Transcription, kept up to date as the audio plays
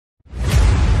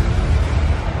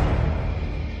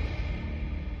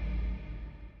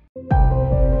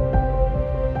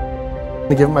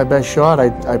To give it my best shot.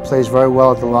 I placed very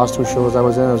well at the last two shows I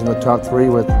was in. I was in the top 3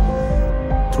 with 2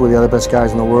 of the other best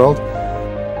guys in the world.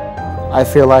 I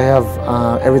feel I have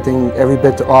every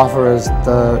bit to offer as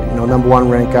the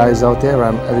 #1 ranked guys out there.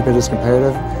 I'm every bit as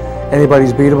competitive.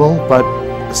 Anybody's beatable, but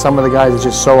some of the guys are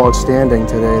just so outstanding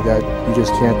today that you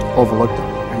just can't overlook them.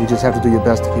 And you just have to do your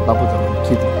best to keep up with them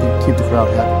and keep the crowd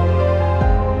happy.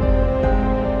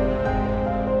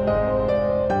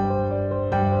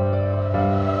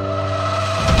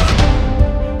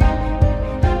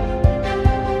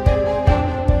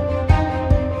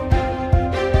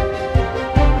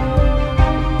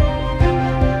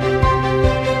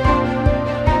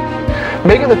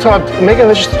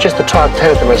 Making just the top 10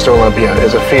 at the Mr. Olympia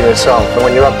is a feat in itself. And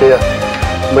when you're up there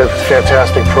with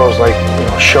fantastic pros like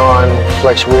Sean,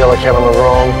 Flex Wheeler, Kevin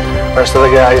Marone, rest of the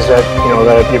guys that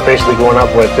that you're basically going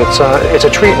up with, it's a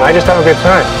treat, and I just have a good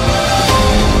time.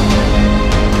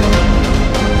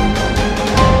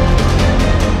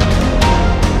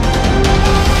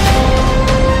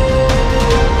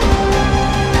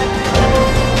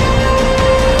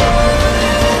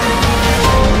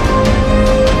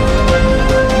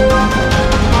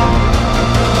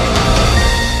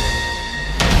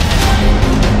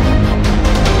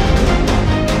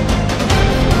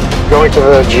 Going to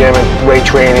the gym and weight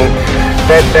training,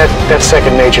 that's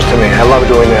second nature to me. I love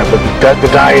doing that, but the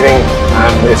dieting,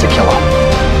 it's a killer.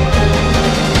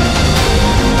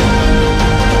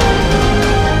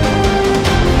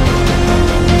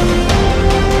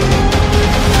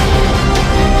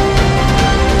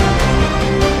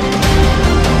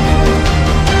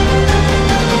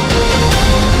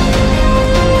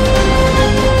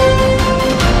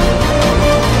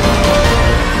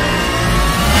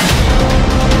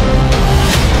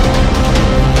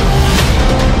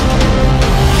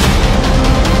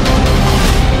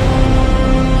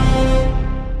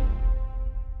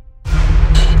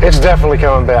 It's definitely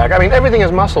coming back. I mean, everything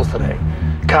is muscles today.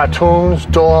 Cartoons,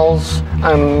 dolls,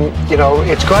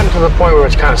 it's gotten to the point where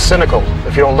it's kind of cynical.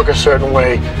 If you don't look a certain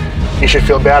way, you should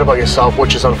feel bad about yourself,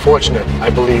 which is unfortunate, I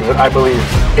believe. I believe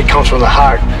it comes from the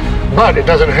heart. But it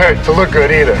doesn't hurt to look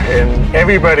good either. And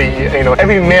everybody,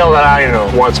 every male that I know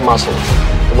wants muscles.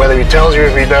 Whether he tells you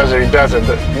if he does or he doesn't,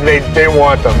 they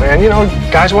want them. And,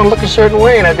 guys want to look a certain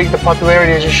way, and I think the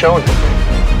popularity is just showing.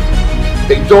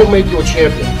 They don't make you a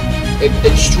champion.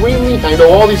 I know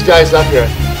all these guys up here.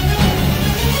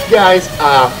 These guys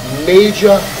are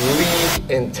major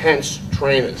league intense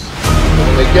trainers. And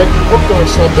when they get hooked on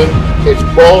something, it's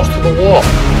balls to the wall.